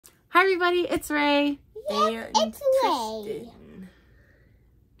Hi everybody, it's Ray. Yeah, it's Ray.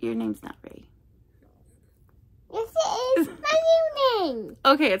 Your name's not Ray. Yes, it is my new name.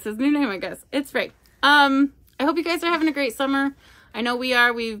 Okay, it's his new name, I guess. It's Ray. I hope you guys are having a great summer. I know we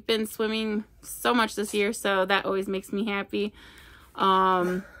are. We've been swimming so much this year, so that always makes me happy.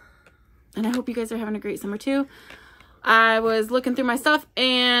 And I hope you guys are having a great summer too. I was looking through my stuff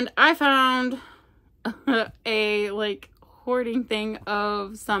and I found a hoarding thing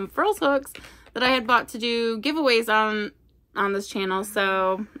of some frills hooks that I had bought to do giveaways on this channel.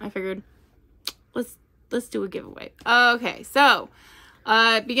 So I figured let's do a giveaway. Okay, so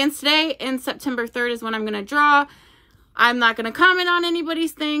it begins today and September 3rd is when I'm gonna draw. I'm not gonna comment on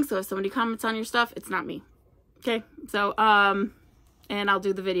anybody's thing, so if somebody comments on your stuff, it's not me. Okay, so and I'll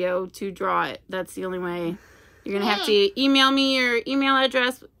do the video to draw it. That's the only way. You're gonna have to email me your email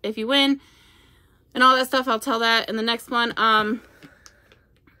address if you win and all that stuff. I'll tell that in the next one.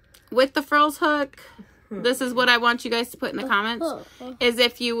 With the frills hook, this is what I want you guys to put in the comments, is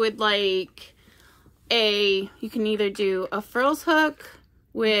if you would like you can either do a frills hook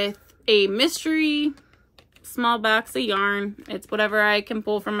with a mystery small box of yarn. It's whatever I can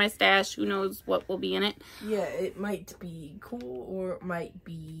pull from my stash. Who knows what will be in it. Yeah, it might be cool or it might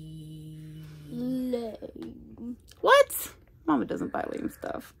be lame. What? Mama doesn't buy lame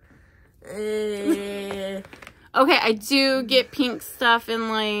stuff. Okay, I do get pink stuff in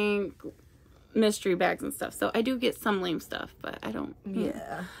like mystery bags and stuff. So I do get some lame stuff, but I don't.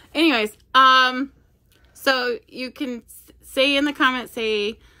 Yeah. Anyways, so you can say in the comments,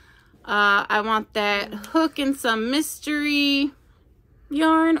 say, I want that hook and some mystery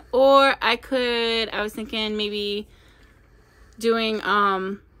yarn, or I was thinking maybe doing,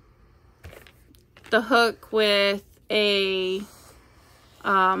 the hook with a,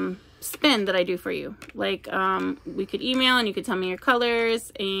 spin that I do for you. Like, we could email and you could tell me your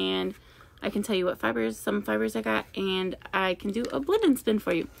colors and I can tell you what some fibers I got, and I can do a blend and spin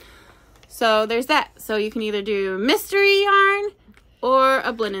for you. So there's that. So you can either do mystery yarn or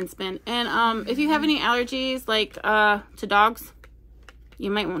a blend and spin. And if you have any allergies, like to dogs, you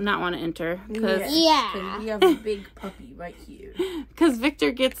might not want to enter. Yeah. We have a big puppy right here. Because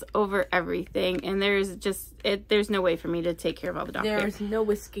Victor gets over everything, and there's no way for me to take care of all the dogs. There's no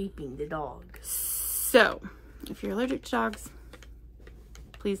escaping the dog. So if you're allergic to dogs,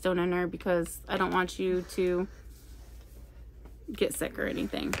 please don't enter, because I don't want you to get sick or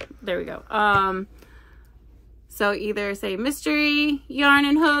anything. There we go. So either say mystery yarn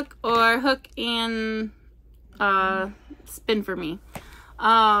and hook, or hook and spin for me.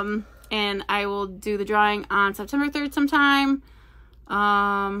 And I will do the drawing on September 3rd sometime.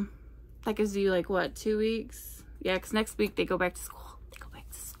 That gives you like what, 2 weeks? Yeah, because next week they go back to school.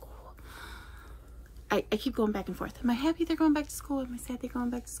 I keep going back and forth. Am I happy they're going back to school? Am I sad they're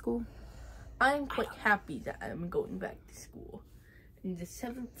going back to school? I'm quite happy that I'm going back to school in the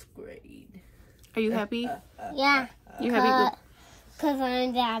 7th grade. Are you happy? Yeah. You happy? Because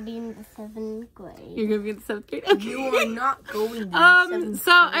I'm gonna be in the 7th grade. You're gonna be in the 7th grade. Okay. You are not going to the 7th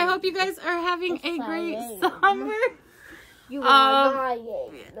So I hope you guys are having a great summer. You are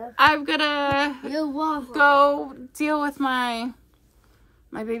lying. I'm gonna go deal with my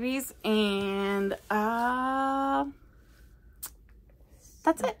babies, and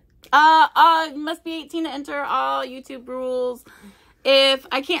that's it. You must be 18 to enter. All YouTube rules. If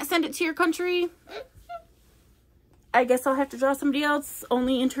I can't send it to your country, I guess I'll have to draw somebody else.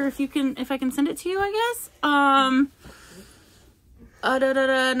 Only enter if I can send it to you, I guess.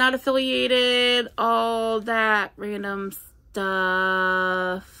 Not affiliated, all that random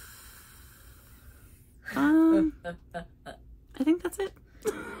stuff. I think that's it.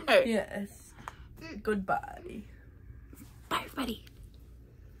 Yes. Goodbye. Bye, everybody.